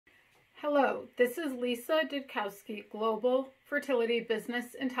Hello, this is Lisa Ditkowsky, Global Fertility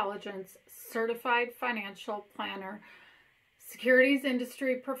Business Intelligence Certified Financial Planner, securities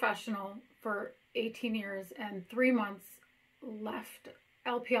industry professional for 18 years and 3 months, left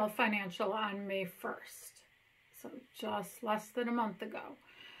LPL Financial on May 1st, so just less than a month ago.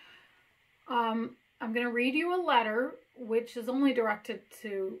 I'm going to read you a letter which is only directed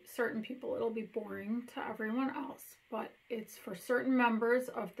to certain people. It'll be boring to everyone else, but it's for certain members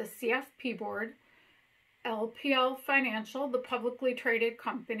of the CFP board, LPL Financial, the publicly traded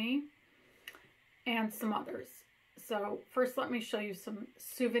company, and some others. So first, let me show you some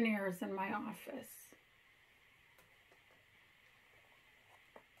souvenirs in my office.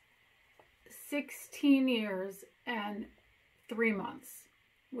 16 years and 3 months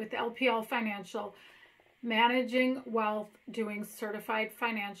with LPL Financial, managing wealth, doing certified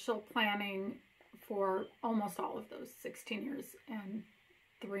financial planning for almost all of those 16 years and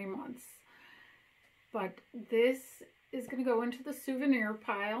 3 months. But this is going to go into the souvenir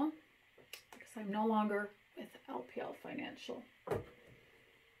pile because I'm no longer with LPL Financial.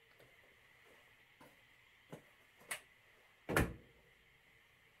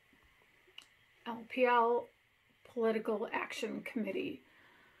 LPL Political Action Committee.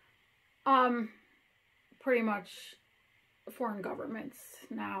 Pretty much foreign governments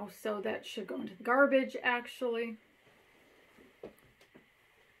now, so that should go into the garbage, actually.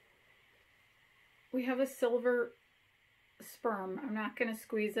 We have a silver sperm. I'm not going to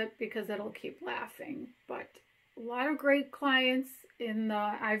squeeze it because it'll keep laughing, but a lot of great clients in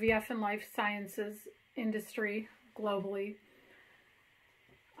the IVF and life sciences industry globally.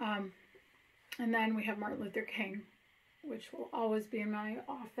 And then we have Martin Luther King, which will always be in my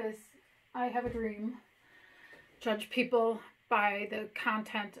office. I have a dream. Judge people by the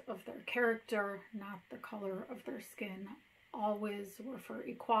content of their character, not the color of their skin. Always were for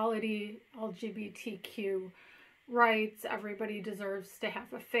equality, LGBTQ rights. Everybody deserves to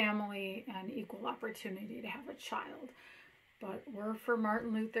have a family and equal opportunity to have a child. But we're for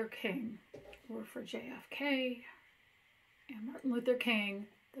Martin Luther King. We're for JFK and Martin Luther King,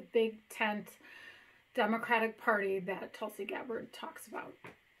 the big tent Democratic Party that Tulsi Gabbard talks about.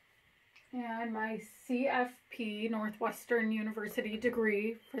 And my CFP, Northwestern University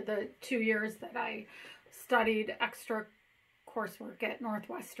degree for the 2 years that I studied extra coursework at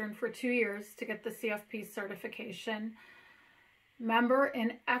Northwestern for 2 years to get the CFP certification. Member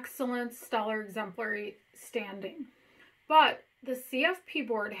in excellent, stellar, exemplary standing. But the CFP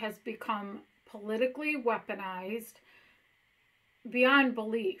board has become politically weaponized beyond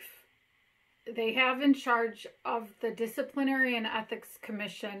belief. They have in charge of the Disciplinary and Ethics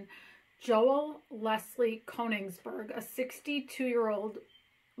Commission Joel Leslie Koningsberg, a 62-year-old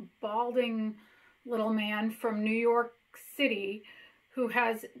balding little man from New York City who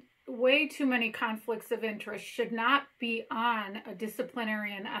has way too many conflicts of interest, should not be on a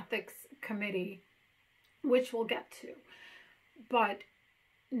disciplinary and ethics committee, which we'll get to. But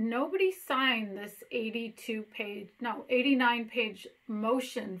nobody signed this 89-page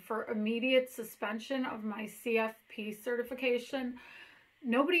motion for immediate suspension of my CFP certification.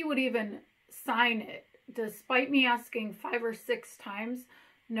 Nobody would even sign it. Despite me asking 5 or 6 times,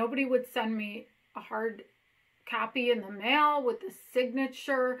 nobody would send me a hard copy in the mail with the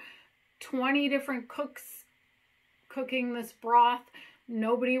signature. 20 different cooks cooking this broth.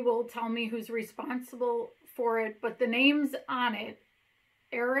 Nobody will tell me who's responsible for it, but the names on it: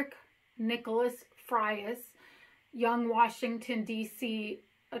 Eric Nicholas Frias, young Washington, D.C.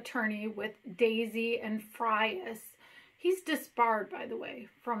 attorney with Daisy and Frias. He's disbarred, by the way,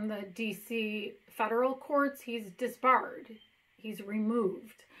 from the D.C. federal courts. He's disbarred. He's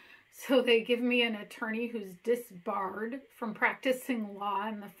removed. So they give me an attorney who's disbarred from practicing law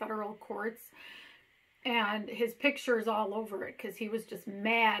in the federal courts. And his picture's all over it because he was just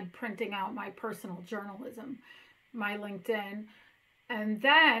mad printing out my personal journalism, my LinkedIn. And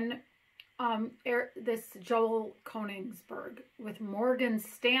then this Joel Koningsberg with Morgan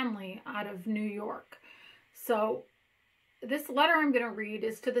Stanley out of New York. So this letter I'm going to read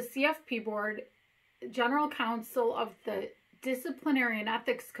is to the CFP board, General Counsel of the Disciplinary and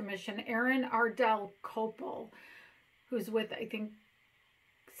Ethics Commission, Erin Ardell Copel, who's with, I think,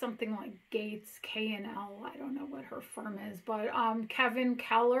 something like Gates, K&L. I don't know what her firm is. But Kevin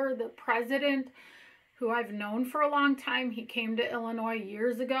Keller, the president, who I've known for a long time. He came to Illinois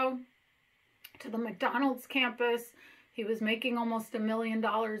years ago to the McDonald's campus. He was making almost $1 million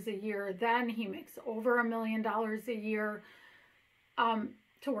a year then. He makes over $1 million a year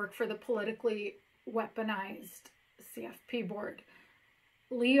to work for the politically weaponized CFP board.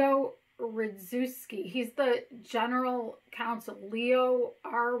 Leo Ramirez-Odell. He's the general counsel, Leo,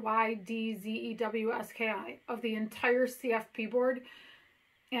 Rydzewski, of the entire CFP board.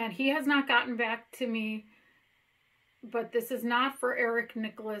 And he has not gotten back to me, but this is not for Eric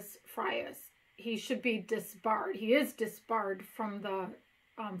Nicholas Frias. He should be disbarred. He is disbarred from the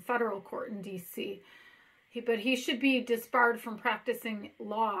federal court in D.C. But he should be disbarred from practicing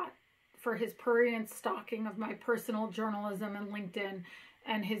law for his prurient stalking of my personal journalism and LinkedIn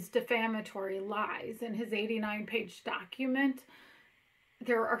and his defamatory lies. In his 89-page document,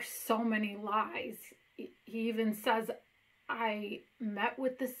 there are so many lies. He even says, I met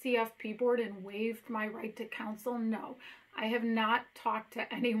with the CFP board and waived my right to counsel. No, I have not talked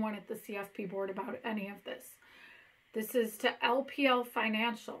to anyone at the CFP board about any of this. This is to LPL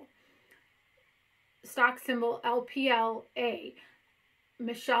Financial, stock symbol LPLA,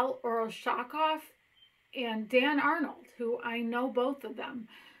 Michelle Oroshakoff, and Dan Arnold, who I know both of them.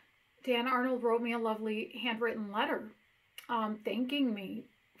 Dan Arnold wrote me a lovely handwritten letter thanking me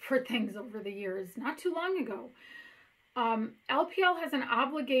for things over the years, not too long ago. LPL has an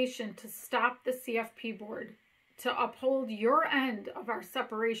obligation to stop the CFP board to uphold your end of our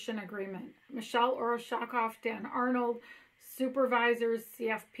separation agreement. Michelle Oroshakoff, Dan Arnold, supervisors,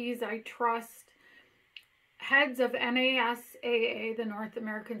 CFPs I trust, heads of NASAA, the North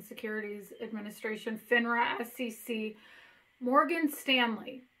American Securities Administration, FINRA, SEC, Morgan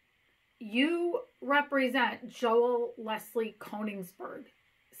Stanley. You represent Joel Leslie Koningsberg,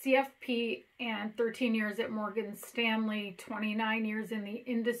 CFP and 13 years at Morgan Stanley, 29 years in the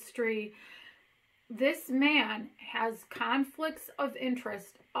industry. This man has conflicts of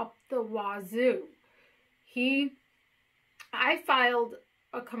interest up the wazoo. I filed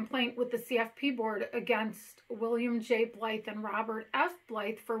a complaint with the CFP board against William J. Blyth and Robert F.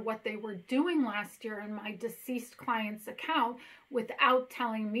 Blyth for what they were doing last year in my deceased client's account without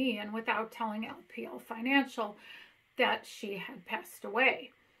telling me and without telling LPL Financial that she had passed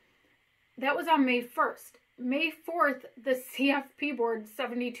away. That was on May 1st. May 4th, the CFP board,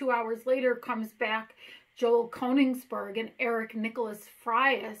 72 hours later, comes back, Joel Koningsberg and Eric Nicholas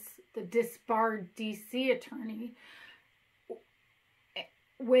Frias, the disbarred DC attorney,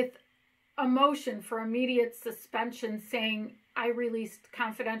 with a motion for immediate suspension saying I released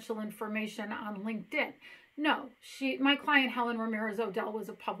confidential information on LinkedIn. No, my client Helen Ramirez-Odell was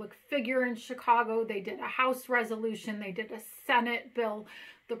a public figure in Chicago. They did a House resolution. They did a Senate bill.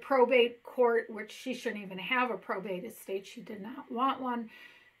 The probate court, which she shouldn't even have a probate estate, she did not want one,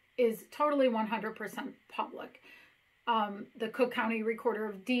 is totally 100% public. The Cook County Recorder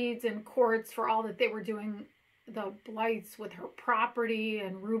of Deeds and courts for all that they were doing, the Blyths with her property,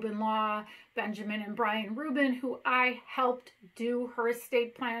 and Rubin Law, Benjamin and Brian Rubin, who I helped do her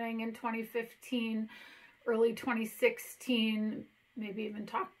estate planning in 2015, early 2016, maybe even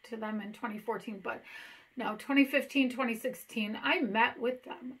talked to them in 2014, but no, 2015, 2016, I met with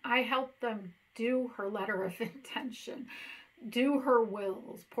them. I helped them do her letter of intention, do her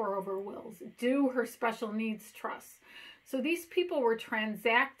wills, pour over wills, do her special needs trusts. So these people were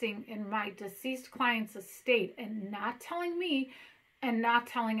transacting in my deceased client's estate and not telling me and not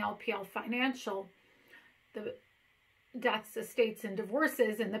telling LPL Financial the deaths, estates, and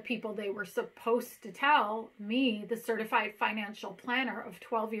divorces, and the people they were supposed to tell me, the certified financial planner of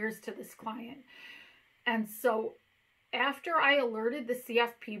 12 years to this client. And so after I alerted the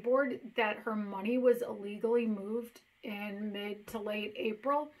CFP board that her money was illegally moved in mid to late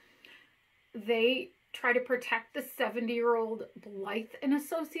April, they try to protect the 70-year-old Blyth and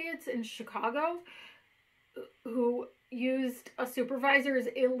Associates in Chicago who used a supervisor's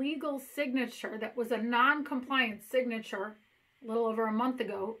illegal signature that was a non-compliant signature a little over a month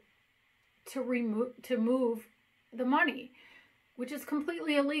ago to move the money, which is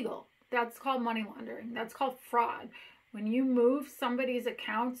completely illegal. That's called money laundering. That's called fraud. When you move somebody's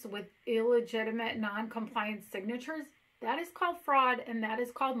accounts with illegitimate, non-compliant signatures, that is called fraud, and that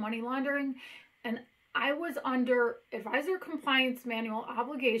is called money laundering. And I was under Advisor Compliance Manual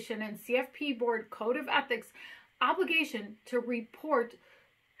obligation and CFP Board Code of Ethics obligation to report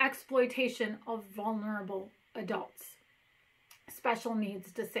exploitation of vulnerable adults, special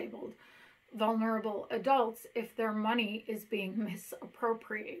needs disabled, vulnerable adults, if their money is being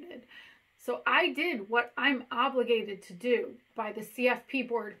misappropriated. So I did what I'm obligated to do by the CFP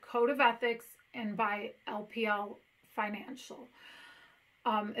Board Code of Ethics and by LPL Financial,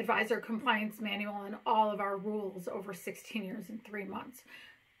 Advisor Compliance Manual, and all of our rules over 16 years and 3 months.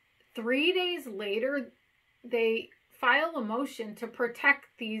 3 days later, they file a motion to protect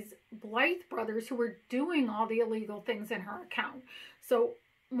these Blyth brothers who were doing all the illegal things in her account. So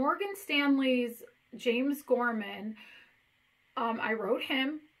Morgan Stanley's James Gorman, I wrote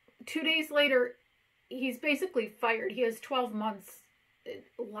him 2 days later, he's basically fired. He has 12 months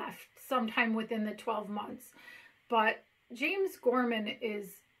left, sometime within the 12 months. But James Gorman is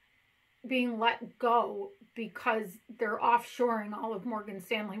being let go because they're offshoring all of Morgan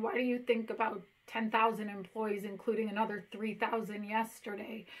Stanley. Why do you think about 10,000 employees, including another 3,000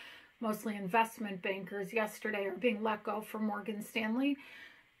 yesterday, mostly investment bankers yesterday, are being let go from Morgan Stanley?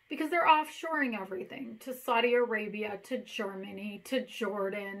 Because they're offshoring everything to Saudi Arabia, to Germany, to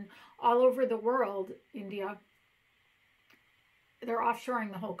Jordan, all over the world, India. They're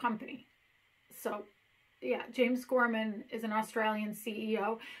offshoring the whole company. So, yeah, James Gorman is an Australian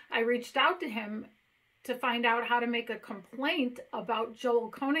CEO. I reached out to him to find out how to make a complaint about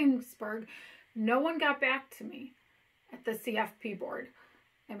Joel Koningsberg. No one got back to me at the CFP board.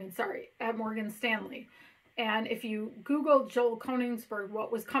 At Morgan Stanley. And if you Google Joel Koningsberg,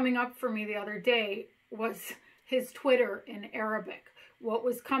 what was coming up for me the other day was his Twitter in Arabic. What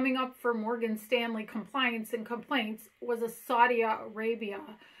was coming up for Morgan Stanley compliance and complaints was a Saudi Arabia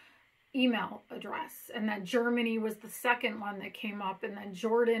email address. And then Germany was the second one that came up. And then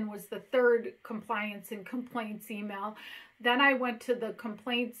Jordan was the third compliance and complaints email. Then I went to the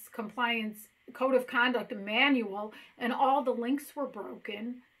complaints, compliance, code of conduct manual, and all the links were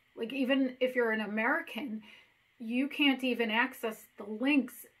broken. Like, even if you're an American, you can't even access the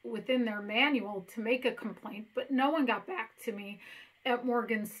links within their manual to make a complaint. But no one got back to me at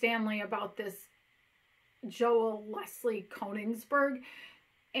Morgan Stanley about this Joel Leslie Koningsberg.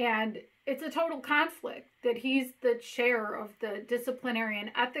 And it's a total conflict that he's the chair of the Disciplinary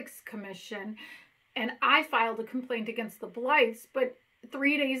and Ethics Commission. And I filed a complaint against the Blyths, but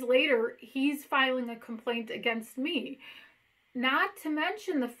 3 days later, he's filing a complaint against me. Not to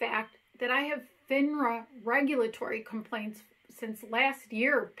mention the fact that I have FINRA regulatory complaints since last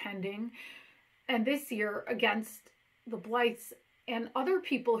year pending, and this year against the Blyths and other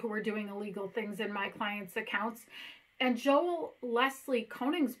people who are doing illegal things in my clients' accounts. And Joel Leslie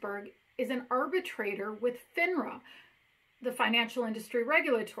Koningsberg is an arbitrator with FINRA, the Financial Industry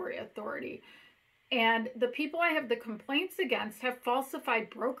Regulatory Authority. And the people I have the complaints against have falsified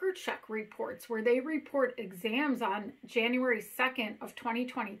broker check reports where they report exams on January 2nd of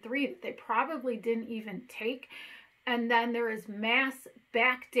 2023 that they probably didn't even take. And then there is mass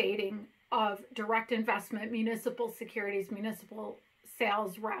backdating of direct investment, municipal securities, municipal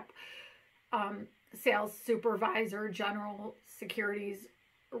sales rep, sales supervisor, general securities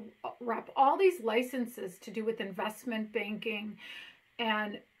rep, all these licenses to do with investment banking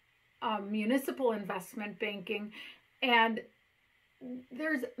and municipal investment banking. And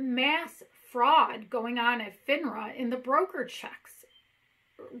there's mass fraud going on at FINRA in the broker checks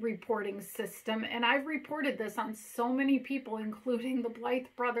reporting system. And I've reported this on so many people, including the Blyth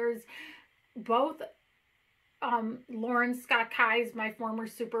brothers, both Lauren Scott Keyes, my former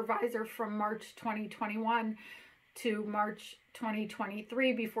supervisor from March 2021 to March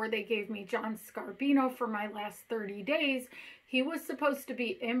 2023, before they gave me John Scarbino for my last 30 days. He was supposed to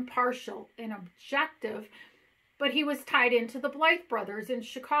be impartial and objective, but he was tied into the Blyth brothers in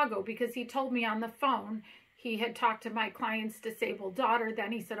Chicago because he told me on the phone he had talked to my client's disabled daughter.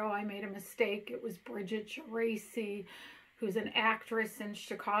 Then he said, oh, I made a mistake. It was Bridget Geraci, who's an actress in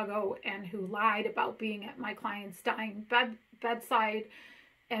Chicago and who lied about being at my client's dying bedside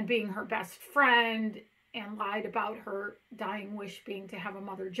and being her best friend, and lied about her dying wish being to have a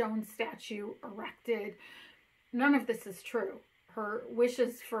Mother Jones statue erected. None of this is true. Her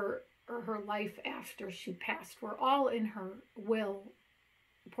wishes for her life after she passed were all in her will,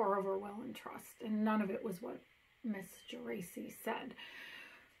 pour over will and trust, and none of it was what Miss Geraci said.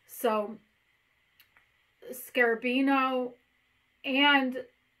 So Scarbino and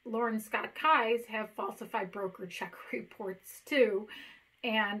Lauren Scott Keyes have falsified broker check reports too.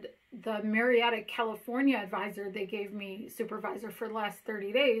 And the Marietta, California advisor they gave me supervisor for the last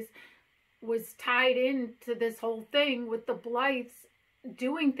 30 days was tied into this whole thing with the Blyths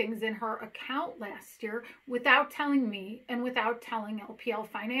doing things in her account last year without telling me and without telling LPL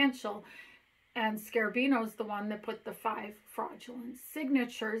Financial. And Scarbino's the one that put the 5 fraudulent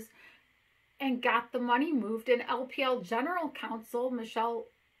signatures and got the money moved. And LPL General Counsel, Michelle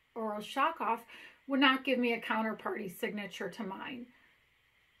Oroshakoff, would not give me a counterparty signature to mine.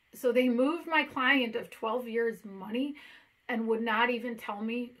 So they moved my client of 12 years money and would not even tell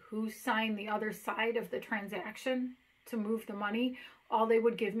me who signed the other side of the transaction to move the money. All they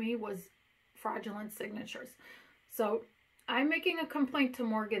would give me was fraudulent signatures. So I'm making a complaint to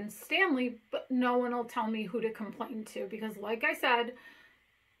Morgan Stanley, but no one will tell me who to complain to because, like I said,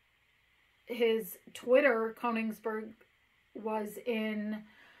 his Twitter, Koningsberg, was in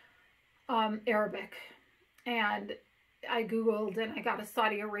Arabic. And I Googled and I got a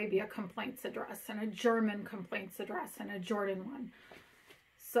Saudi Arabia complaints address and a German complaints address and a Jordan one.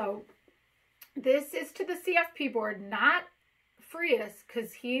 So this is to the CFP board, not Frias,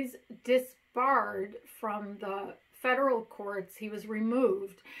 because he's disbarred from the federal courts. He was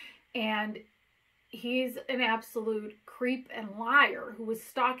removed, and he's an absolute creep and liar who was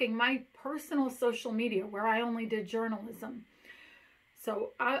stalking my personal social media where I only did journalism.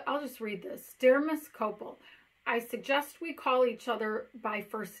 So I'll just read this. Dear Miss Copel, I suggest we call each other by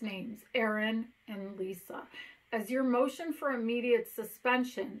first names, Aaron and Lisa, as your motion for immediate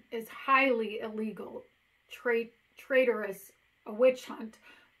suspension is highly illegal, traitorous, a witch hunt,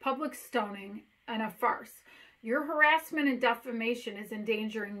 public stoning, and a farce. Your harassment and defamation is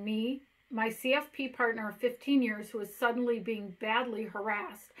endangering me, my CFP partner of 15 years who is suddenly being badly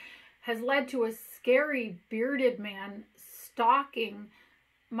harassed, has led to a scary bearded man stalking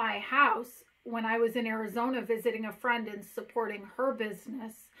my house when I was in Arizona visiting a friend and supporting her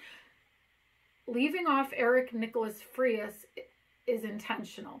business. Leaving off Eric Nicholas Frias is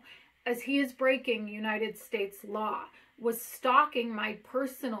intentional, as he is breaking United States law, was stalking my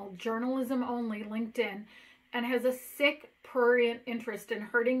personal journalism-only LinkedIn, and has a sick, prurient interest in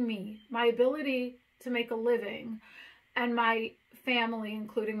hurting me, my ability to make a living, and my family,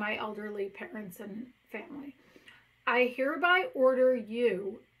 including my elderly parents and family. I hereby order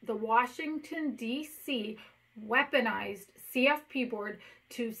you, the Washington, D.C. weaponized CFP board,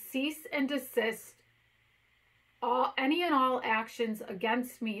 to cease and desist any and all actions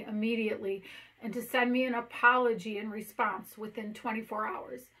against me immediately, and to send me an apology in response within 24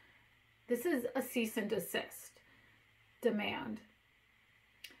 hours. This is a cease and desist demand.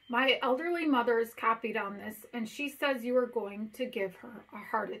 My elderly mother is copied on this, and she says you are going to give her a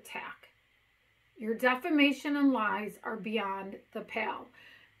heart attack. Your defamation and lies are beyond the pale.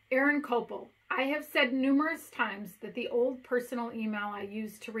 Aaron Copel, I have said numerous times that the old personal email I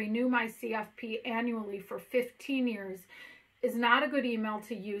used to renew my CFP annually for 15 years is not a good email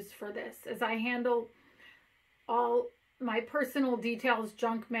to use for this, as I handle all my personal details,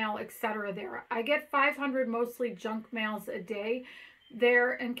 junk mail, etc. there. I get 500 mostly junk mails a day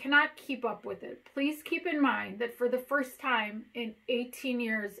there and cannot keep up with it. Please keep in mind that for the first time in 18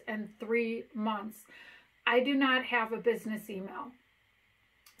 years and 3 months, I do not have a business email.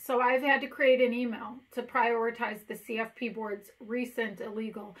 So I've had to create an email to prioritize the CFP board's recent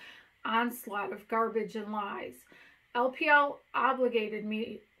illegal onslaught of garbage and lies. LPL obligated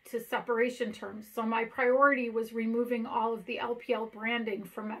me to separation terms, so my priority was removing all of the LPL branding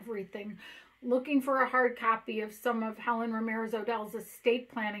from everything, looking for a hard copy of some of Helen Ramirez-Odell's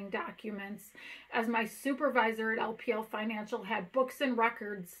estate planning documents, as my supervisor at LPL Financial had books and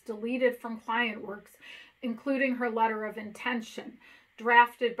records deleted from client works, including her letter of intention,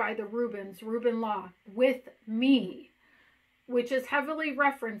 drafted by the Rubin Law, with me, which is heavily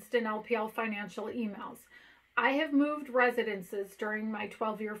referenced in LPL Financial emails. I have moved residences during my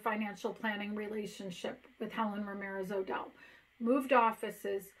 12-year financial planning relationship with Helen Ramirez-Odell, moved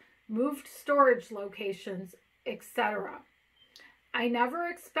offices, moved storage locations, etc. I never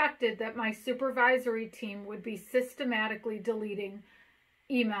expected that my supervisory team would be systematically deleting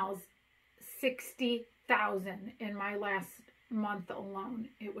emails, 60,000 in my last month alone.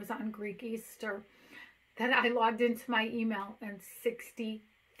 It was on Greek Easter that I logged into my email and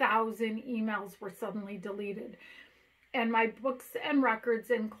 60,000 emails were suddenly deleted. And my books and records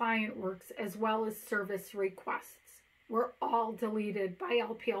and client works, as well as service requests, were all deleted by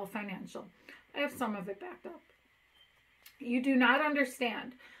LPL Financial. I have some of it backed up. You do not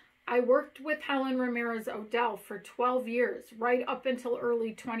understand. I worked with Helen Ramirez-Odell for 12 years, right up until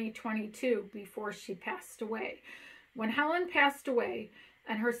early 2022, before she passed away. When Helen passed away,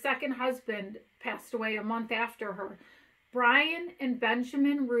 and her second husband passed away a month after her, Brian and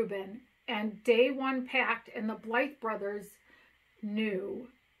Benjamin Rubin and Day One Pact and the Blyth brothers knew,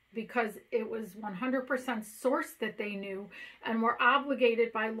 because it was 100% source that they knew, and were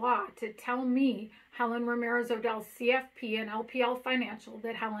obligated by law to tell me, Helen Ramirez-Odell, CFP, and LPL Financial,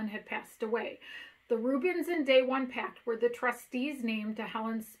 that Helen had passed away. The Rubins and Day One Pact were the trustees named to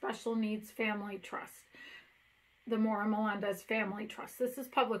Helen's Special Needs Family Trust, the Mora Melendez Family Trust. This is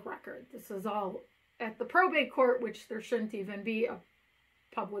public record. This is all at the probate court, which there shouldn't even be a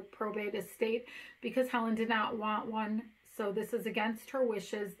public probate estate because Helen did not want one. So this is against her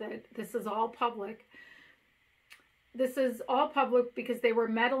wishes. That this is all public. This is all public because they were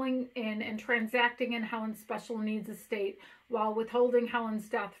meddling in and transacting in Helen's special needs estate while withholding Helen's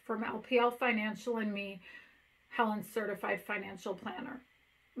death from LPL Financial and me, Helen's certified financial planner.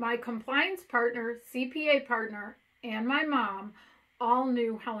 My compliance partner, CPA partner, and my mom all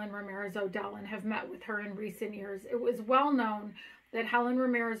knew Helen Ramirez-Odell and have met with her in recent years. It was well known that Helen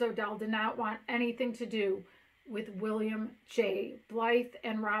Ramirez-Odell did not want anything to do with William J. Blyth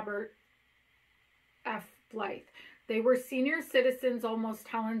and Robert F. Blyth. They were senior citizens almost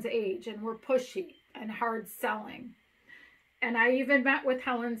Helen's age and were pushy and hard selling. And I even met with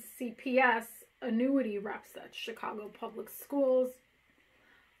Helen's CPS annuity reps, that's Chicago Public Schools,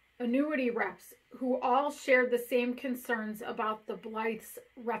 annuity reps, who all shared the same concerns about the Blyth's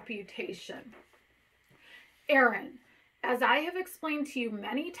reputation. Aaron, as I have explained to you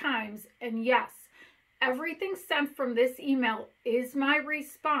many times, and yes, everything sent from this email is my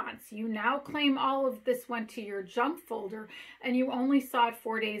response. You now claim all of this went to your junk folder and you only saw it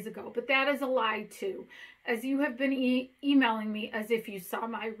 4 days ago, but that is a lie too, as you have been emailing me as if you saw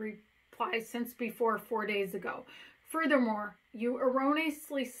my reply since before 4 days ago. Furthermore, you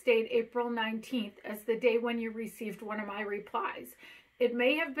erroneously state April 19th as the day when you received one of my replies. It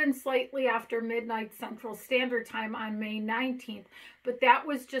may have been slightly after midnight Central Standard Time on May 19th, but that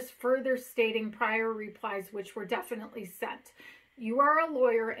was just further stating prior replies which were definitely sent. You are a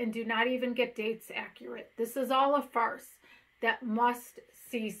lawyer and do not even get dates accurate. This is all a farce that must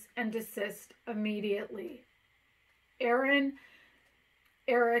cease and desist immediately.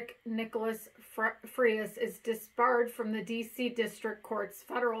 Eric Nicholas Frias is disbarred from the D.C. District Court's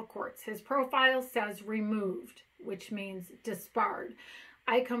federal courts. His profile says removed, which means disbarred.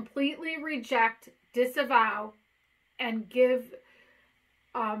 I completely reject, disavow, and give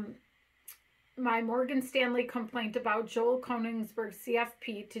my Morgan Stanley complaint about Joel Konigsberg,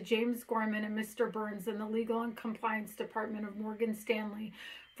 CFP, to James Gorman and Mr. Burns in the Legal and Compliance Department of Morgan Stanley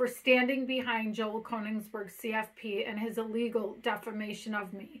for standing behind Joel Konigsberg, CFP, and his illegal defamation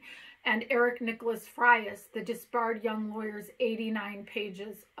of me, and Eric Nicholas Frias, the disbarred young lawyer's 89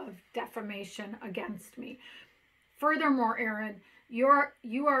 pages of defamation against me. Furthermore, Aaron, you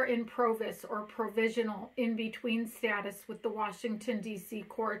are in provis or provisional in-between status with the Washington, D.C.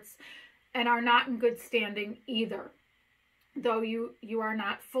 courts and are not in good standing either, though you are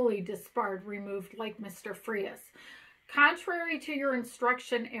not fully disbarred, removed like Mr. Frias. Contrary to your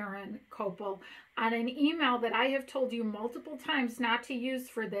instruction, Aaron Kopel, on an email that I have told you multiple times not to use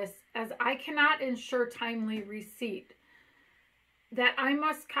for this, as I cannot ensure timely receipt, that I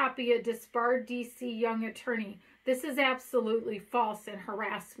must copy a disbarred D.C. young attorney. This is absolutely false and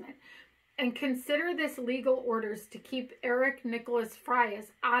harassment. And consider this legal orders to keep Eric Nicholas Frias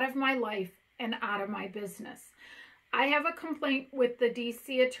out of my life and out of my business. I have a complaint with the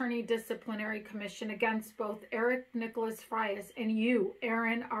D.C. Attorney Disciplinary Commission against both Eric Nicholas Frias and you,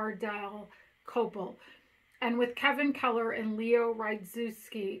 Aaron Ardell Kopel, and with Kevin Keller and Leo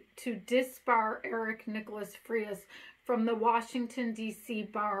Rydzuski to disbar Eric Nicholas Frias from the Washington, D.C.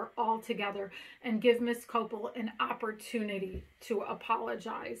 bar altogether and give Ms. Kopel an opportunity to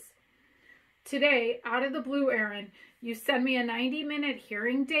apologize. Today, out of the blue, Aaron, you send me a 90-minute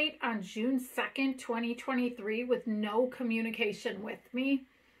hearing date on June 2nd, 2023 with no communication with me.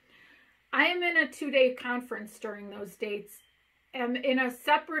 I am in a 2-day conference during those dates. I'm in a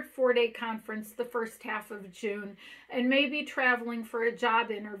separate 4-day conference the first half of June and may be traveling for a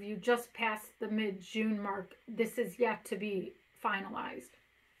job interview just past the mid-June mark. This is yet to be finalized.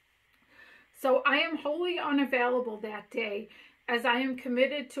 So I am wholly unavailable that day as I am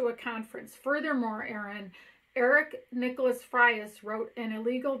committed to a conference. Furthermore, Aaron, Eric Nicholas Frias wrote an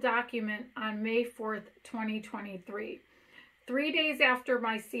illegal document on May 4th, 2023. 3 days after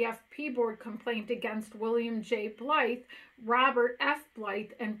my CFP board complaint against William J. Blyth, Robert F.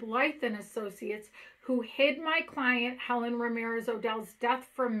 Blyth, and Blyth and Associates, who hid my client Helen Ramirez-Odell's death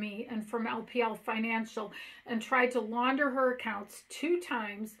from me and from LPL Financial and tried to launder her accounts 2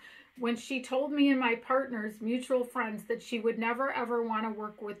 times when she told me and my partners, mutual friends, that she would never ever want to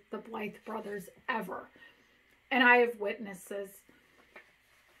work with the Blyth brothers ever. And I have witnesses,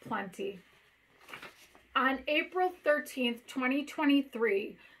 plenty. On April 13th,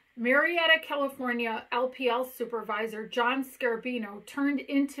 2023, Marietta, California LPL supervisor John Scarbino turned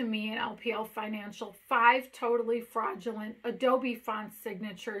into me and LPL Financial 5 totally fraudulent Adobe font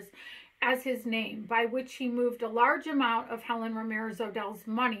signatures as his name, by which he moved a large amount of Helen Ramirez-Odell's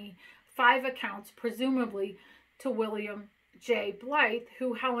money, 5 accounts, presumably to William J. Blyth,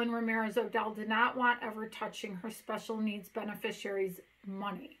 who Helen Ramirez-Odell did not want ever touching her special needs beneficiaries'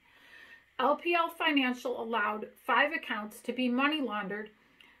 money. LPL Financial allowed 5 accounts to be money laundered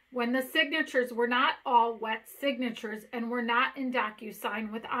when the signatures were not all wet signatures and were not in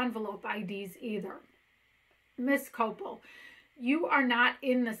DocuSign with envelope IDs either. Ms. Kopel, you are not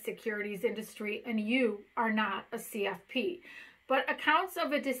in the securities industry and you are not a CFP. but accounts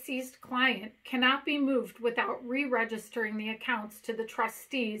of a deceased client cannot be moved without re-registering the accounts to the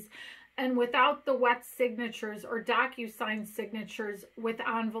trustees and without the wet signatures or DocuSign signatures with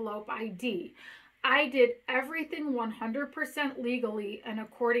envelope ID. I did everything 100% legally and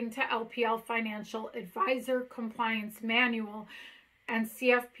according to LPL Financial Advisor Compliance Manual and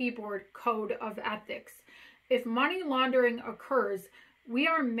CFP Board Code of Ethics. If money laundering occurs, we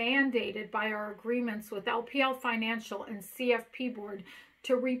are mandated by our agreements with LPL Financial and CFP Board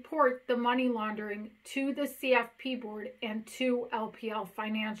to report the money laundering to the CFP Board and to LPL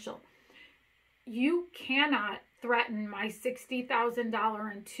Financial. You cannot threaten my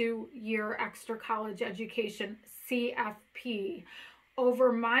 $60,000 and 2-year extra college education CFP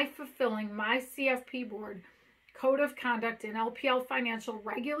over my fulfilling my CFP Board Code of Conduct and LPL Financial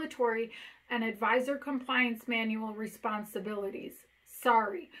Regulatory and Advisor Compliance Manual responsibilities.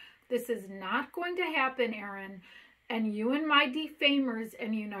 Sorry, this is not going to happen, Aaron, and you and my defamers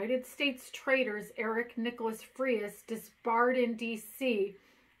and United States traitors Eric Nicholas Frias, disbarred in D.C.,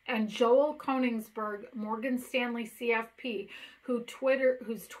 and Joel Koningsberg, Morgan Stanley CFP, whose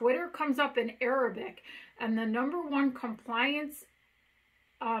Twitter comes up in Arabic, and the #1 compliant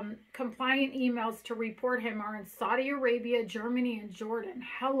emails to report him are in Saudi Arabia, Germany, and Jordan.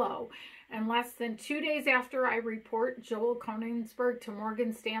 Hello. And less than 2 days after I report Joel Koningsberg to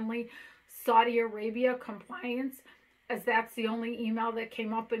Morgan Stanley, Saudi Arabia compliance, as that's the only email that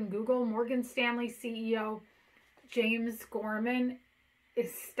came up in Google, Morgan Stanley CEO James Gorman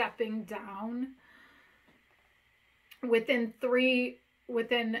is stepping down. Within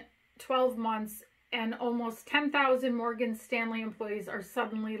 12 months, and almost 10,000 Morgan Stanley employees are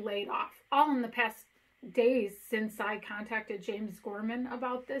suddenly laid off. All in the past days since I contacted James Gorman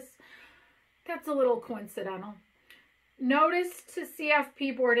about this. That's a little coincidental. Notice to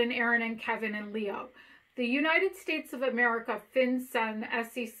CFP Board and Aaron and Kevin and Leo. The United States of America, FinCEN,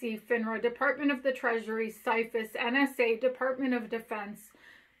 SEC, FINRA, Department of the Treasury, CIFES, NSA, Department of Defense,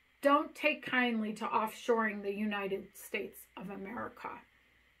 don't take kindly to offshoring the United States of America.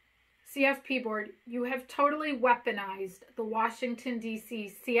 CFP Board, you have totally weaponized the Washington,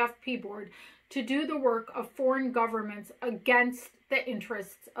 D.C. CFP Board to do the work of foreign governments against the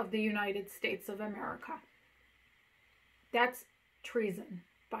interests of the United States of America. That's treason,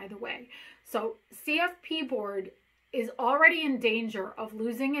 by the way. So CFP Board is already in danger of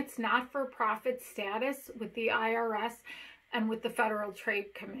losing its not-for-profit status with the IRS and with the Federal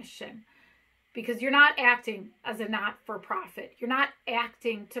Trade Commission, because you're not acting as a not-for-profit. You're not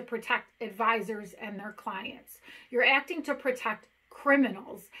acting to protect advisors and their clients. You're acting to protect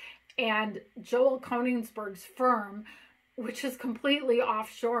criminals and Joel Koningsberg's firm, which is completely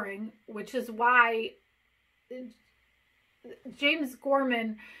offshoring, which is why James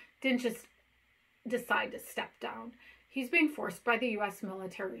Gorman didn't just decide to step down. He's being forced by the U.S.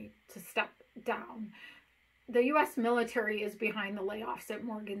 military to step down. The U.S. military is behind the layoffs at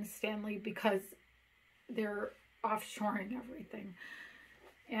Morgan Stanley because they're offshoring everything.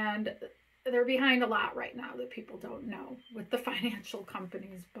 And they're behind a lot right now that people don't know with the financial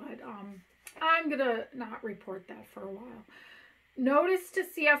companies. But I'm going to not report that for a while. Notice to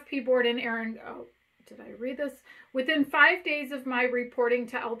CFP Board and Aaron... Oh, did I read this? Within 5 days of my reporting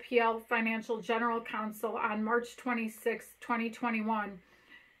to LPL Financial General Counsel on March 26, 2021,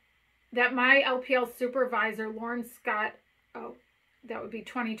 that my LPL supervisor, Lauren Scott, that would be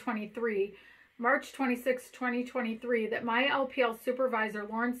 2023, March 26, 2023, that my LPL supervisor,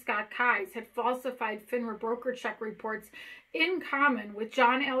 Lauren Scott Kies, had falsified FINRA broker check reports in common with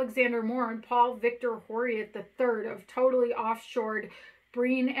John Alexander Moore and Paul Victor Horiot III of totally offshored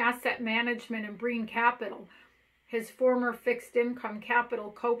Breen Asset Management and Breen Capital, his former fixed income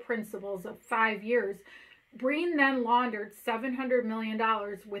capital co-principals of 5 years. Breen then laundered $700 million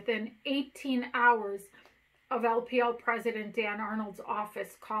within 18 hours of LPL President Dan Arnold's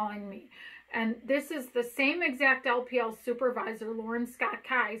office calling me. And this is the same exact LPL supervisor, Lauren Scott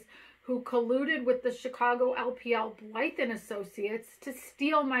Kies, who colluded with the Chicago LPL Blyth and Associates to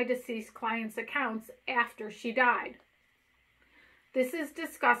steal my deceased client's accounts after she died. This is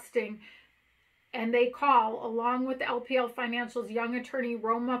disgusting, and they call, along with LPL Financial's young attorney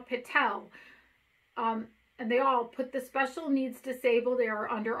Roma Patel, and they all put the special needs disabled era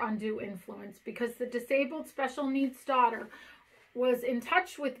under undue influence, because the disabled special needs daughter was in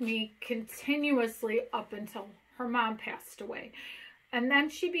touch with me continuously up until her mom passed away. And then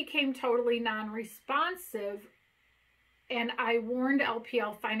she became totally non-responsive, and I warned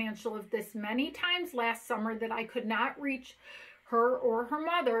LPL Financial of this many times last summer that I could not reach her or her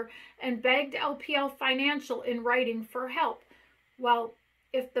mother, and begged LPL Financial in writing for help. Well,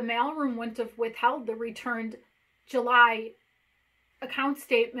 if the mailroom wouldn't have withheld the returned July account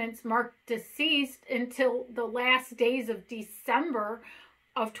statements marked deceased until the last days of December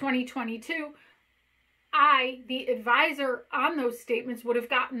of 2022, I, the advisor on those statements, would have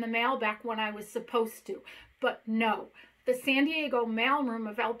gotten the mail back when I was supposed to. But no, the San Diego mailroom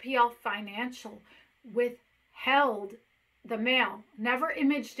of LPL Financial withheld the mail, never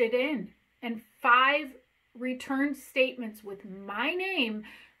imaged it in, and 5 returned statements with my name,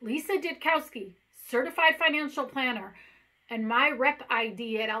 Lisa Ditkowsky, certified financial planner, and my rep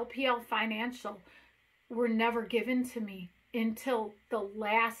ID at LPL Financial were never given to me until the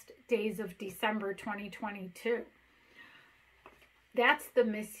last days of December 2022. That's the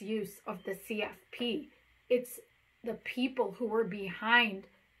misuse of the CFP. It's the people who were behind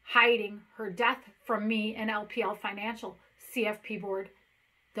hiding her death from me and LPL Financial CFP board.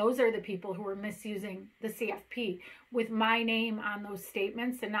 Those are the people who were misusing the CFP with my name on those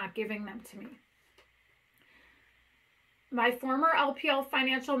statements and not giving them to me. My former LPL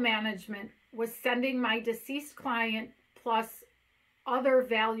Financial Management was sending my deceased client plus other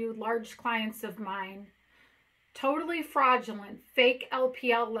valued large clients of mine totally fraudulent fake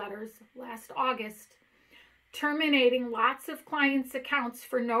LPL letters last August, terminating lots of clients' accounts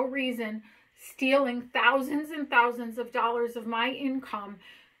for no reason, stealing thousands and thousands of dollars of my income,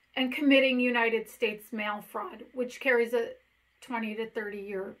 and committing United States mail fraud, which carries a 20 to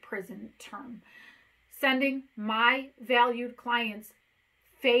 30-year prison term. Sending my valued clients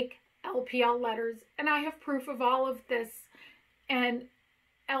fake LPL letters, and I have proof of all of this, and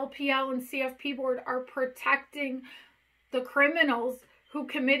LPL and CFP board are protecting the criminals who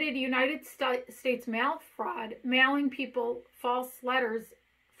committed United States mail fraud, mailing people false letters,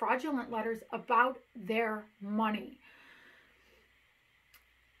 fraudulent letters about their money.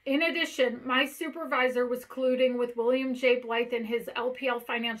 In addition, my supervisor was colluding with William J. Blyth and his LPL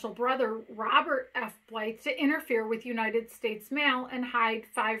Financial brother, Robert F. Blyth, to interfere with United States mail and hide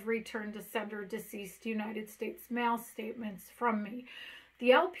 5 return to sender deceased United States mail statements from me.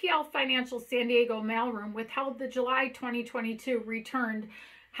 The LPL Financial San Diego mailroom withheld the July 2022 returned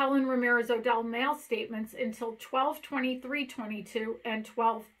Helen Ramirez-Odell mail statements until 12/23/22 and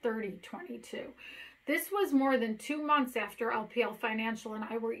 12/30/22. This was more than 2 months after LPL Financial and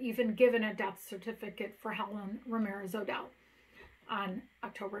I were even given a death certificate for Helen Ramirez-Odell on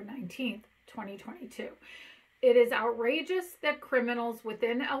October 19th, 2022. It is outrageous that criminals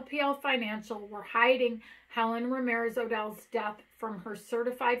within LPL Financial were hiding Helen Ramirez-Odell's death from her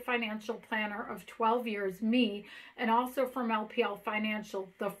certified financial planner of 12 years, me, and also from LPL Financial,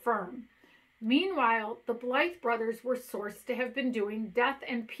 the firm. Meanwhile, the Blyth brothers were sourced to have been doing death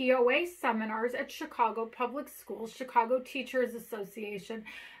and POA seminars at Chicago Public Schools, Chicago Teachers Association,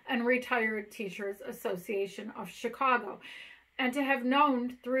 and Retired Teachers Association of Chicago, and to have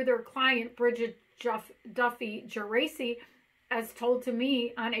known through their client, Bridget Duffy Geraci, as told to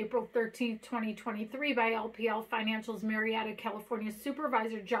me on April 13, 2023 by LPL Financial's Marietta, California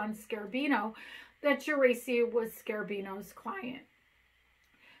supervisor, John Scarbino, that Geraci was Scarbino's client.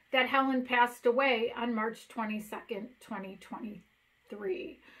 That Helen passed away on March 22nd,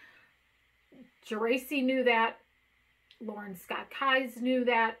 2023. Geraci knew that. Lauren Scott Keyes knew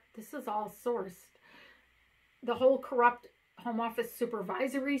that. This is all sourced. The whole corrupt Home Office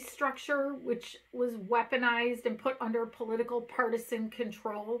supervisory structure, which was weaponized and put under political partisan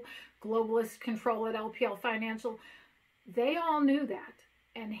control, globalist control at LPL Financial, they all knew that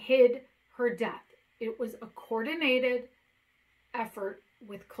and hid her death. It was a coordinated effort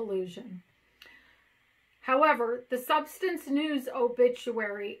with collusion. However, the Substance News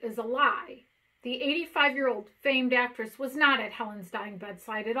obituary is a lie. The 85-year-old famed actress was not at Helen's dying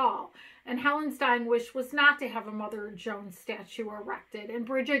bedside at all, and Helen's dying wish was not to have a Mother Jones statue erected, and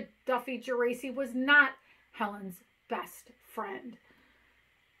Bridget Duffy Geraci was not Helen's best friend.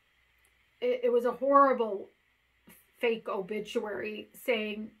 It was a horrible fake obituary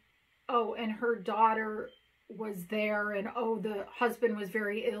saying, oh, and her daughter was there, and oh, the husband was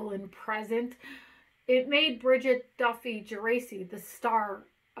very ill and present. It made Bridget Duffy Geraci the star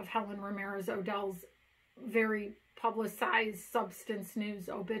of Helen Ramirez-Odell's very publicized Substance News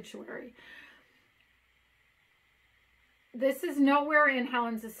obituary. This is nowhere in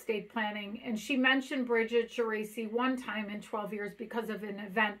Helen's estate planning, and she mentioned Bridget Geraci one time in 12 years because of an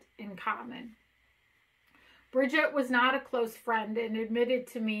event in common. Bridget was not a close friend and admitted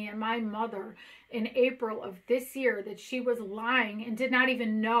to me and my mother in April of this year that she was lying and did not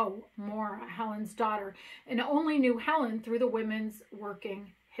even know Maura, Helen's daughter, and only knew Helen through the Women's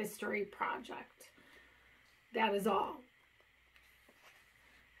Working History Project. That is all.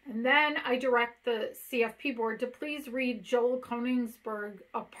 And then I direct the CFP board to please read Joel Koningsberg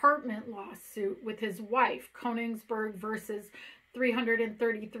apartment lawsuit with his wife, Koningsberg versus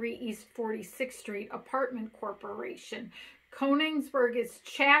 333 East 46th Street Apartment Corporation. Koenigsberg is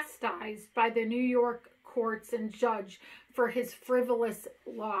chastised by the New York courts and judge for his frivolous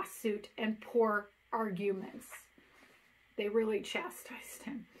lawsuit and poor arguments. They really chastised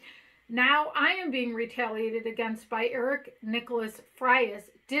him. Now I am being retaliated against by Eric Nicholas Frias,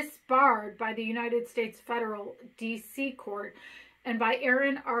 disbarred by the United States Federal D.C. Court, and by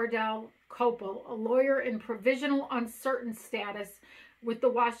Aaron Ardell Copel, a lawyer in provisional uncertain status with the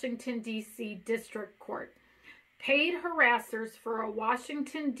Washington, D.C. District Court. Paid harassers for a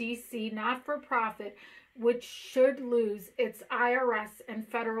Washington, D.C. not-for-profit which should lose its IRS and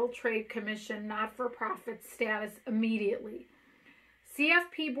Federal Trade Commission not-for-profit status immediately.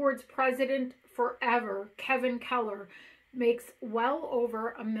 CFP Board's president forever, Kevin Keller, makes well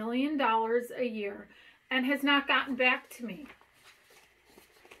over $1 million a year and has not gotten back to me.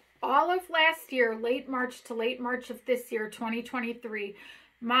 All of last year, late March to late March of this year, 2023,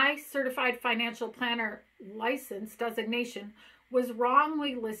 my certified financial planner license designation was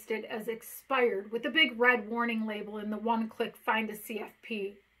wrongly listed as expired with a big red warning label in the one-click Find a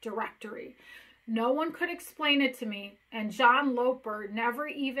CFP directory. No one could explain it to me, and John Loper never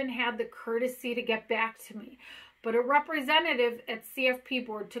even had the courtesy to get back to me. But a representative at CFP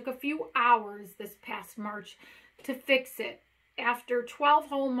Board took a few hours this past March to fix it. After 12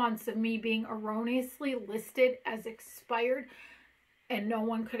 whole months of me being erroneously listed as expired, and no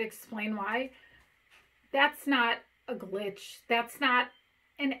one could explain why, that's not a glitch. That's not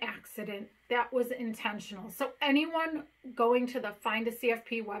an accident. That was intentional. So anyone going to the Find a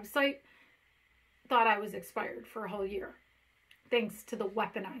CFP website thought I was expired for a whole year, thanks to the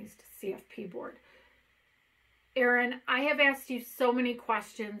weaponized CFP Board. Aaron, I have asked you so many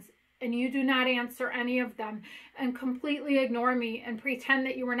questions, and you do not answer any of them, and completely ignore me and pretend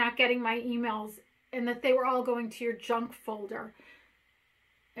that you were not getting my emails and that they were all going to your junk folder.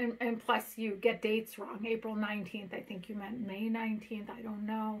 And plus you get dates wrong. April 19th, I think you meant May 19th. I don't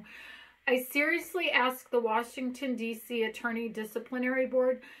know. I seriously ask the Washington, D.C. Attorney Disciplinary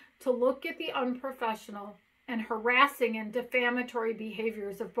Board to look at the unprofessional and harassing and defamatory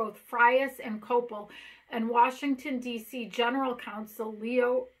behaviors of both Frias and Copel and Washington, D.C. General Counsel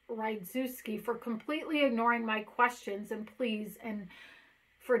Leo Rydzuski for completely ignoring my questions and pleas and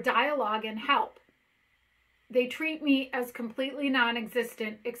for dialogue and help. They treat me as completely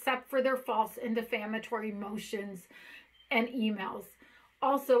non-existent except for their false and defamatory motions and emails.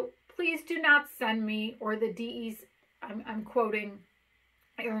 Also, please do not send me or the DE's, I'm quoting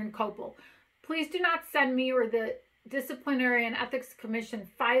Aaron Copel, please do not send me or the Disciplinary and Ethics Commission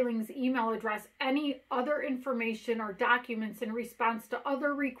filings email address any other information or documents in response to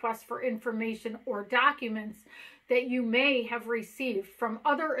other requests for information or documents that you may have received from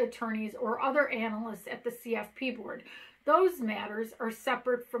other attorneys or other analysts at the CFP Board. Those matters are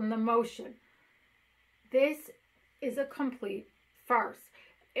separate from the motion. This is a complete farce.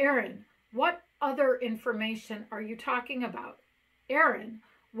 Aaron, what other information are you talking about? Aaron,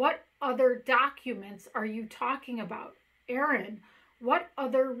 what other documents are you talking about? Aaron, what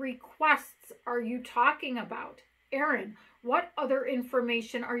other requests are you talking about? Aaron, what other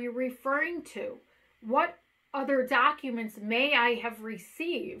information are you referring to? What other documents may I have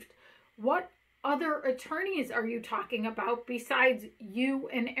received? What other attorneys are you talking about besides you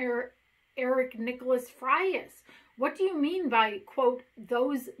and Eric Nicholas Frias? What do you mean by, quote,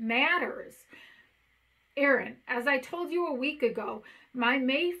 those matters? Aaron, as I told you a week ago, my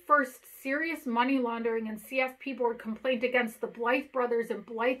May 1st serious money laundering and CFP Board complaint against the Blyth brothers and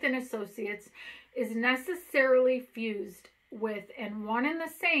Blyth and Associates is necessarily fused with and one and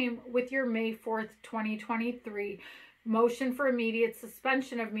the same with your May 4th, 2023 motion for immediate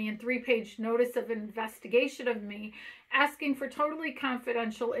suspension of me and 3-page notice of investigation of me, asking for totally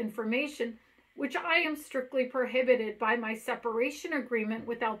confidential information, which I am strictly prohibited by my separation agreement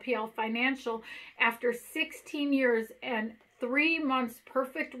with LPL Financial after 16 years and 3 months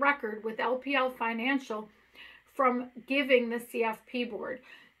perfect record with LPL Financial from giving the CFP Board.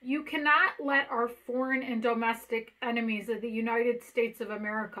 You cannot let our foreign and domestic enemies of the United States of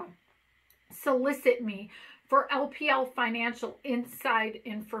America solicit me for LPL Financial inside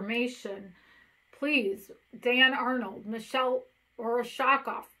information. Please, Dan Arnold, Michelle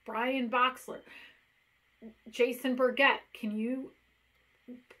Oroshakoff, Brian Boxler, Jason Burgett, can you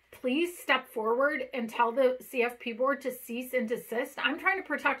please step forward and tell the CFP Board to cease and desist? I'm trying to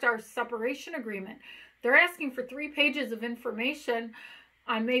protect our separation agreement. They're asking for 3 pages of information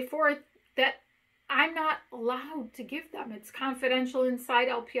on May 4th that I'm not allowed to give them. It's confidential inside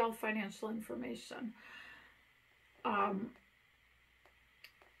LPL Financial information.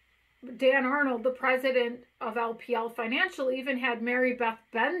 Dan Arnold, the president of LPL Financial, even had Mary Beth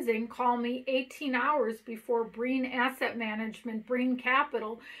Benzing call me 18 hours before Breen Asset Management, Breen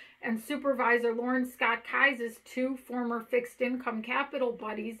Capital, and supervisor Lauren Scott Kai's 2 former fixed income capital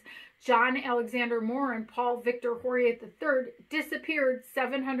buddies, John Alexander Moore and Paul Victor Horiat III, disappeared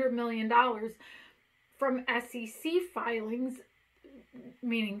 $700 million from SEC filings,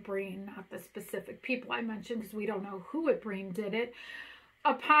 meaning Breen, not the specific people I mentioned because we don't know who at Breen did it,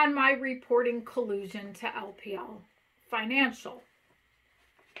 upon my reporting collusion to LPL Financial.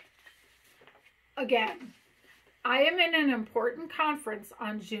 Again, I am in an important conference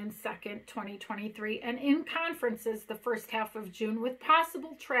on June 2nd, 2023, and in conferences the first half of June with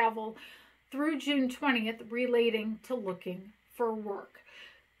possible travel through June 20th relating to looking for work.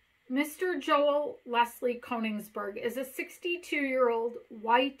 Mr. Joel Leslie Koningsberg is a 62-year-old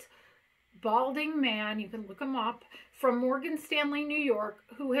white balding man, you can look him up, from Morgan Stanley, New York,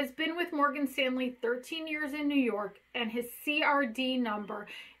 who has been with Morgan Stanley 13 years in New York, and his CRD number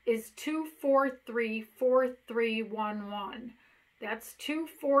is 2434311. That's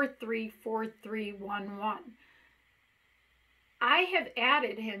 2434311. I have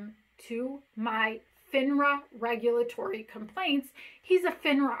added him to my FINRA regulatory complaints. He's a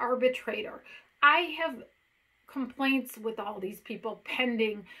FINRA arbitrator. I have complaints with all these people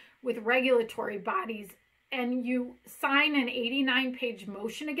pending with regulatory bodies, and you sign an 89-page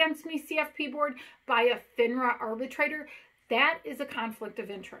motion against me, CFP board, by a FINRA arbitrator, that is a conflict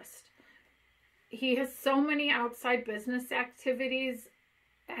of interest. He has so many outside business activities,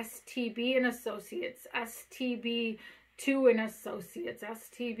 STB and Associates, STB 2 and Associates,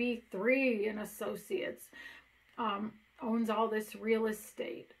 STB 3 and Associates, owns all this real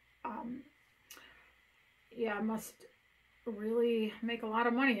estate. Yeah, must really make a lot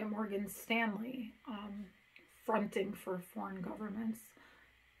of money at Morgan Stanley, fronting for foreign governments.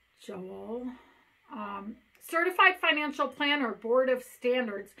 Joel. Certified Financial Planner, Board of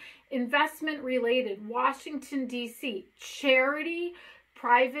Standards, investment related, Washington, D.C., charity,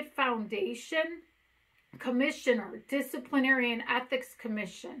 private foundation, commissioner, disciplinary and ethics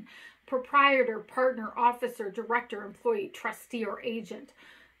commission, proprietor, partner, officer, director, employee, trustee, or agent.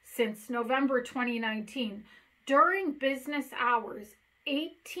 Since November 2019, during business hours,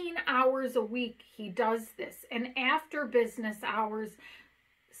 18 hours a week, he does this. And after business hours,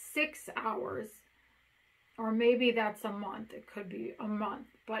 6 hours, or maybe that's a month. It could be a month,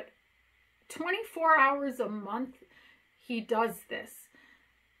 but 24 hours a month, he does this.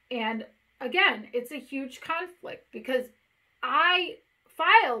 And again, it's a huge conflict because I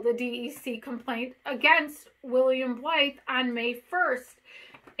filed a DEC complaint against William Blyth on May 1st,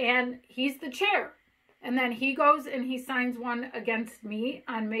 and he's the chair. And then he goes and he signs one against me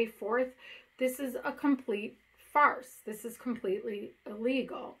on May 4th. This is a complete farce. This is completely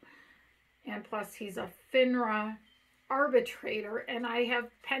illegal. And plus, he's a FINRA arbitrator, and I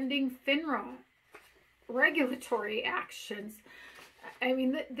have pending FINRA regulatory actions. I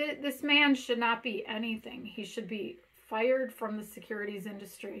mean, this man should not be anything. He should be fired from the securities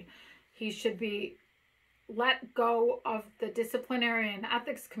industry. He should be let go of the Disciplinary and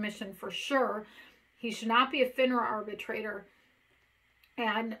Ethics Commission for sure. He should not be a FINRA arbitrator.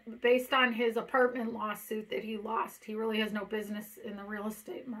 And based on his apartment lawsuit that he lost, he really has no business in the real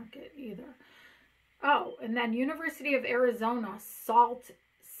estate market either. Oh, and then University of Arizona SALT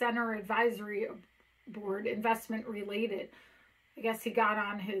Center Advisory Board, investment related. I guess he got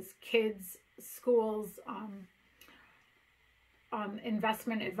on his kids' school's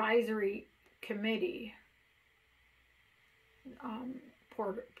investment advisory committee.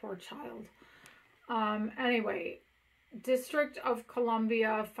 Poor child. Anyway, District of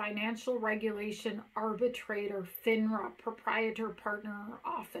Columbia Financial Regulation Arbitrator, FINRA, proprietor, partner, or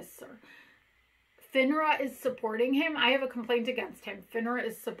officer. FINRA is supporting him. I have a complaint against him. FINRA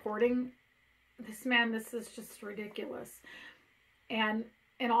is supporting this man. This is just ridiculous. And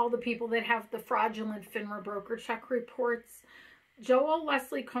all the people that have the fraudulent FINRA broker check reports. Joel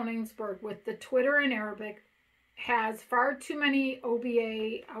Leslie Koningsberg with the Twitter in Arabic has far too many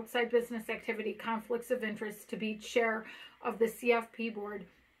OBA, outside business activity, conflicts of interest to be chair of the CFP Board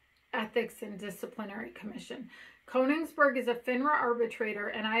Ethics and Disciplinary Commission. Koningsberg is a FINRA arbitrator,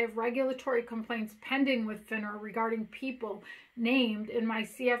 and I have regulatory complaints pending with FINRA regarding people named in my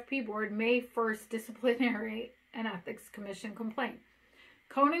CFP Board May 1st Disciplinary and Ethics Commission complaint.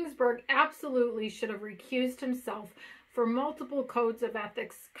 Koningsberg absolutely should have recused himself for multiple codes of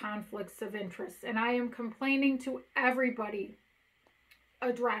ethics conflicts of interest, and I am complaining to everybody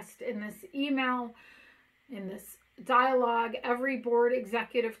addressed in this email, in this dialogue, every board,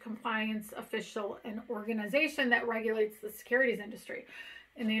 executive, compliance official, and organization that regulates the securities industry.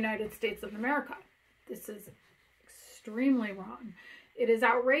 in the United States of America. This is extremely wrong. It is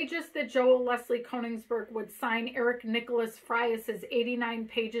outrageous that Joel Leslie Koningsberg would sign Eric Nicholas Frias's 89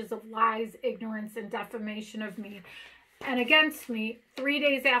 pages of lies, ignorance, and defamation of me and against me 3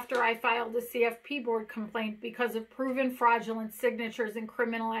 days after I filed a CFP board complaint because of proven fraudulent signatures and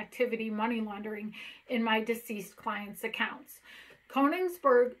criminal activity, money laundering in my deceased clients' accounts.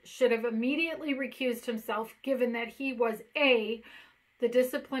 Koningsberg should have immediately recused himself, given that he was A, the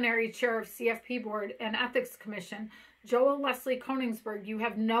disciplinary chair of CFP board and ethics commission. Joel Leslie Koningsberg, you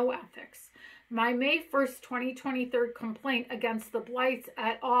have no ethics. My May 1st, 2023 complaint against the Blyths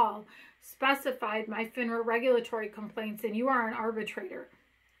et al. Specified my FINRA regulatory complaints, and you are an arbitrator.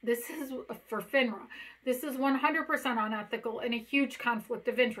 This is for FINRA. This is 100% unethical and a huge conflict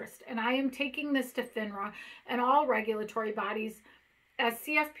of interest, and I am taking this to FINRA and all regulatory bodies as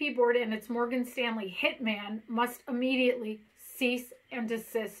CFP board and its Morgan Stanley hitman must immediately cease and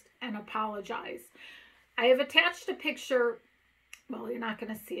desist and apologize. I have attached a picture. Well, you're not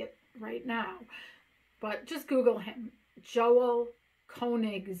going to see it right now, but just Google him. Joel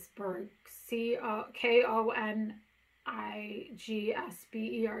Koningsberg,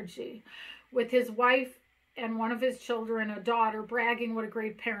 Koningsberg, with his wife and one of his children, a daughter, bragging what a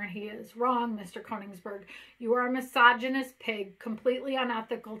great parent he is. Wrong, Mr. Koningsberg. You are a misogynist pig, completely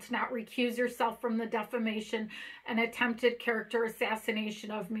unethical to not recuse yourself from the defamation and attempted character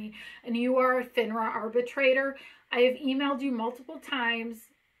assassination of me. And you are a FINRA arbitrator. I have emailed you multiple times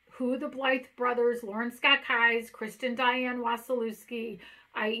who the Blyth brothers, Lauren Scott Keyes, Kristen Diane Wasilewski,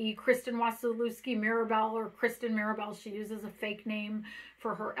 i.e. Kristen Wasilewski Mirabel, or Kristen Mirabel, she uses a fake name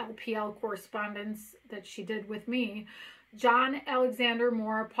for her LPL correspondence that she did with me, John Alexander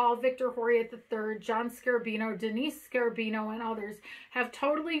Moore, Paul Victor Horiat III, John Scarabino, Denise Scarabino, and others have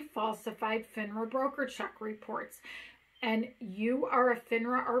totally falsified FINRA broker check reports. And you are a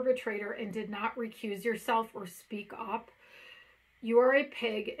FINRA arbitrator and did not recuse yourself or speak up. You are a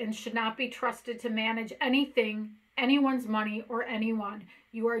pig and should not be trusted to manage anything, anyone's money, or anyone.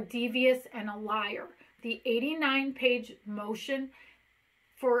 You are devious and a liar. The 89-page motion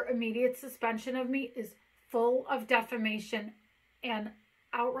for immediate suspension of me is full of defamation and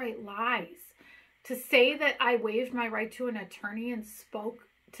outright lies. To say that I waived my right to an attorney and spoke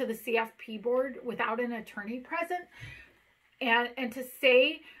to the CFP board without an attorney present, and to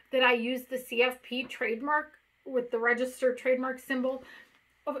say that I used the CFP trademark with the registered trademark symbol,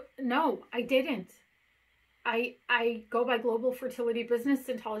 no, I didn't. I go by Global Fertility Business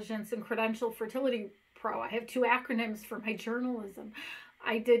Intelligence and Credential Fertility Pro. I have 2 acronyms for my journalism.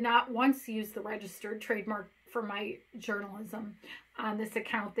 I did not once use the registered trademark for my journalism on this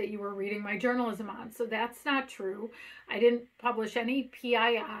account that you were reading my journalism on. So that's not true. I didn't publish any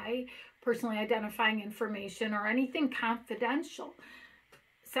PII, personally identifying information, or anything confidential.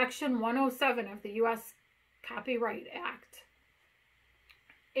 Section 107 of the U.S. Copyright Act.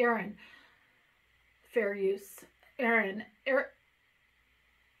 Aaron, fair use. Aaron,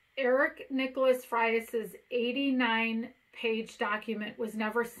 Eric Nicholas Frias's 89-page document was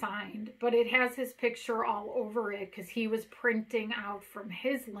never signed, but it has his picture all over it because he was printing out from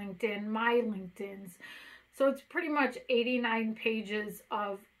his LinkedIn, my LinkedIn's. So it's pretty much 89 pages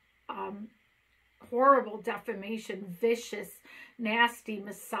of horrible defamation, vicious, nasty,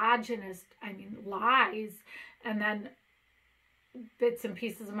 misogynist, lies, and then bits and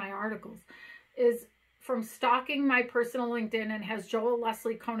pieces of my articles, is from stalking my personal LinkedIn and has Joel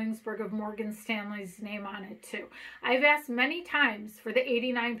Leslie Koningsberg of Morgan Stanley's name on it too. I've asked many times for the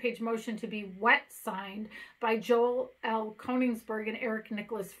 89-page motion to be wet signed by Joel L. Koningsberg and Eric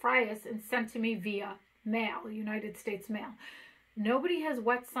Nicholas Frias and sent to me via mail, United States mail. Nobody has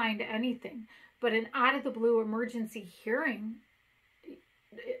wet signed anything, but an out-of-the-blue emergency hearing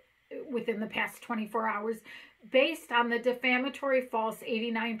within the past 24 hours based on the defamatory false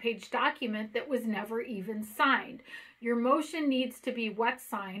 89-page document that was never even signed. Your motion needs to be wet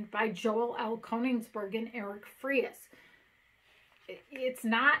signed by Joel L. Koningsberg and Eric Frias. It's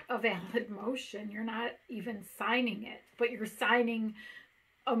not a valid motion. You're not even signing it, but you're signing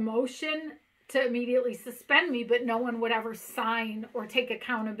a motion to immediately suspend me, but no one would ever sign or take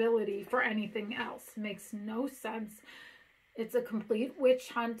accountability for anything else. Makes no sense. It's a complete witch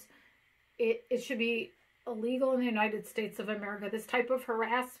hunt. It should be illegal in the United States of America. This type of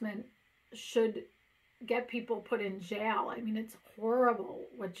harassment should get people put in jail. It's horrible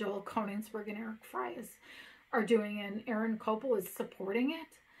what Joel Koningsberg and Eric Frias are doing, and Aaron Kopel is supporting it.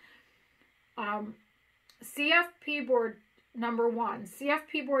 CFP board number 1.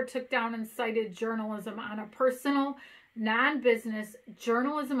 CFP board took down and cited journalism on a personal, non-business,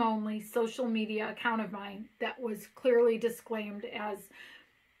 journalism only social media account of mine that was clearly disclaimed as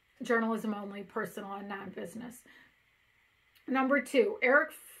journalism only, personal and non-business. Number 2,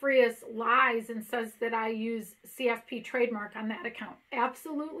 Eric Frias lies and says that I use CFP trademark on that account.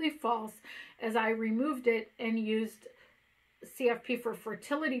 Absolutely false, as I removed it and used CFP for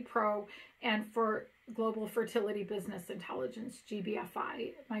Fertility Pro and for Global Fertility Business Intelligence,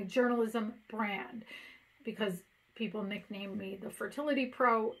 GBFI, my journalism brand, because people nicknamed me the Fertility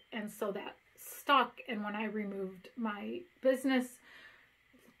Pro, and so that stuck. And when I removed my business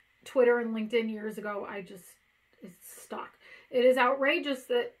Twitter and LinkedIn years ago, it's stuck. It is outrageous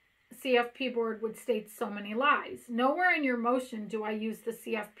that CFP board would state so many lies. Nowhere in your motion do I use the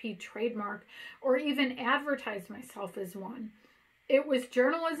CFP trademark or even advertise myself as one. It was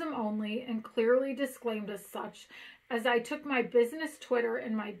journalism only and clearly disclaimed as such, as I took my business Twitter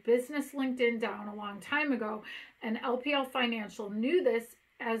and my business LinkedIn down a long time ago, and LPL Financial knew this,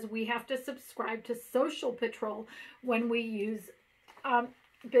 as we have to subscribe to Social Patrol when we use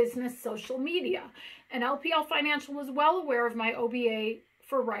business social media. And LPL Financial was well aware of my OBA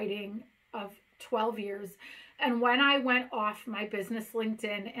for writing of 12 years, and when I went off my business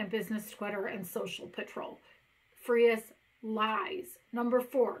LinkedIn and business Twitter and Social Patrol. Frias lies. Number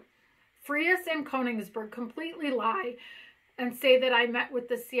 4, Frias and Koenigsberg completely lie and say that I met with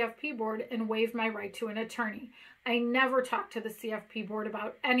the CFP board and waived my right to an attorney. I never talked to the CFP board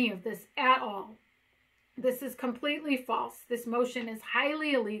about any of this at all. This is completely false. This motion is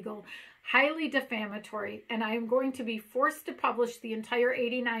highly illegal, highly defamatory, and I am going to be forced to publish the entire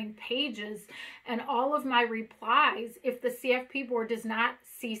 89 pages and all of my replies if the CFP board does not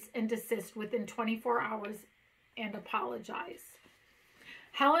cease and desist within 24 hours and apologize.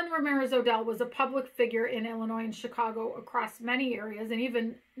 Helen Ramirez-Odell was a public figure in Illinois and Chicago across many areas and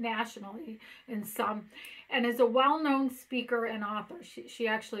even nationally in some, and is a well-known speaker and author. She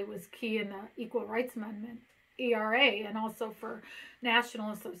actually was key in the Equal Rights Amendment, ERA, and also for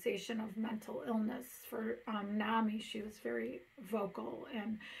National Association of Mental Illness, for NAMI. She was very vocal,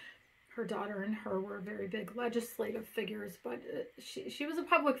 and her daughter and her were very big legislative figures, but she was a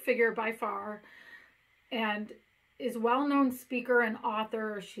public figure by far, and is well-known speaker and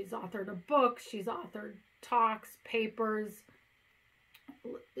author. She's authored a book, she's authored talks, papers,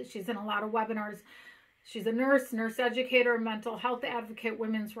 she's in a lot of webinars. She's a nurse, nurse educator, mental health advocate,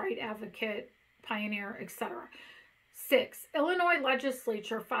 women's right advocate, pioneer, etc. 6, Illinois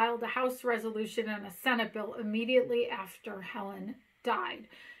legislature filed a House resolution and a Senate bill immediately after Helen died,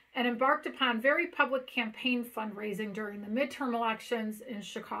 and embarked upon very public campaign fundraising during the midterm elections in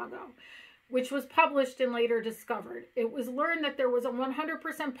Chicago, which was published and later discovered. It was learned that there was a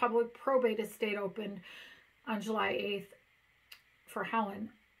 100% public probate estate opened on July 8th for Helen.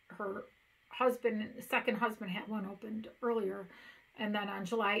 Her husband, second husband, had one opened earlier, and then on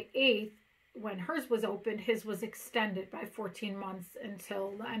July 8th, when hers was opened, his was extended by 14 months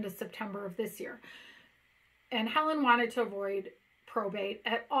until the end of September of this year. And Helen wanted to avoid probate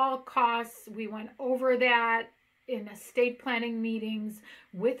at all costs. We went over that in estate planning meetings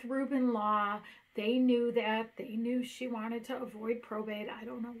with Rubin Law. They knew that. They knew she wanted to avoid probate. I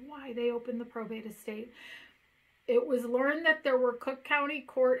don't know why they opened the probate estate. It was learned that there were Cook County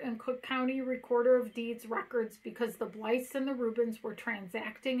Court and Cook County Recorder of Deeds records because the Blyths and the Rubins were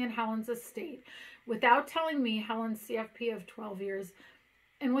transacting in Helen's estate without telling me, Helen's CFP of 12 years,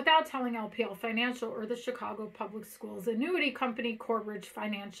 and without telling LPL Financial or the Chicago Public Schools annuity company, Corbridge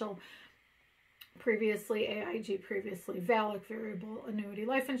Financial, previously AIG, previously Valak Variable Annuity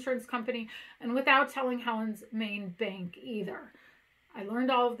Life Insurance Company, and without telling Helen's main bank either. I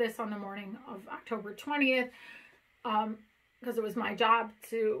learned all of this on the morning of October 20th because it was my job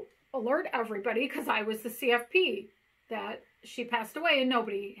to alert everybody, because I was the CFP, that she passed away and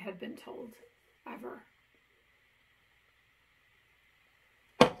nobody had been told ever.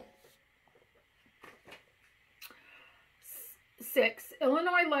 Six,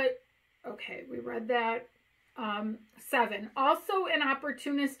 Illinois okay, we read that. 7, also an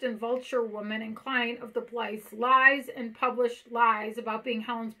opportunist and vulture woman and client of the Blyths lies and published lies about being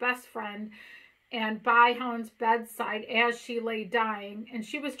Helen's best friend and by Helen's bedside as she lay dying. And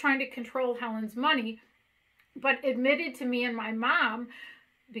she was trying to control Helen's money, but admitted to me and my mom,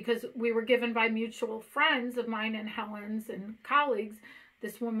 because we were given by mutual friends of mine and Helen's and colleagues,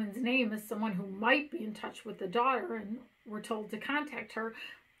 this woman's name is someone who might be in touch with the daughter, and we're told to contact her,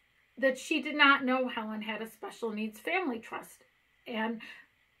 that she did not know Helen had a special needs family trust. And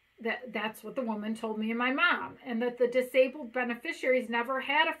That's what the woman told me and my mom, and that the disabled beneficiaries never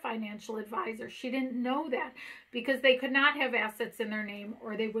had a financial advisor. She didn't know that because they could not have assets in their name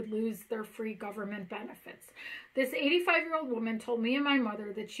or they would lose their free government benefits. This 85-year-old woman told me and my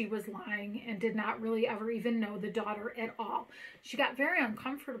mother that she was lying and did not really ever even know the daughter at all. She got very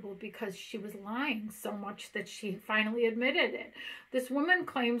uncomfortable because she was lying so much that she finally admitted it. This woman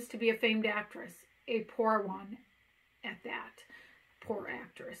claims to be a famed actress, a poor one at that. Poor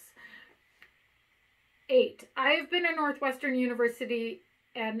actress. 8. I have been a Northwestern University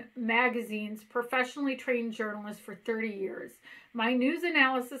and magazine's professionally trained journalist for 30 years. My news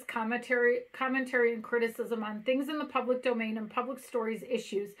analysis, commentary, and criticism on things in the public domain and public stories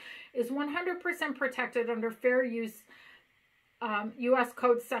issues is 100% protected under Fair Use U.S.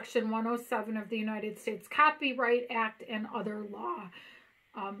 Code Section 107 of the United States Copyright Act and other law.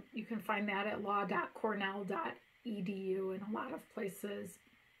 You can find that at law.cornell.edu in a lot of places.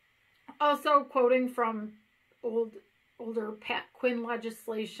 Also quoting from older Pat Quinn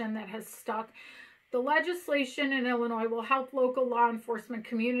legislation that has stuck. The legislation in Illinois will help local law enforcement,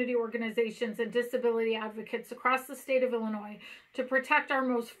 community organizations, and disability advocates across the state of Illinois to protect our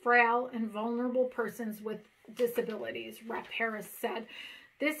most frail and vulnerable persons with disabilities, Rep. Harris said.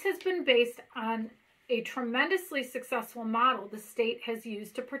 This has been based on a tremendously successful model the state has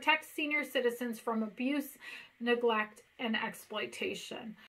used to protect senior citizens from abuse, neglect, and exploitation.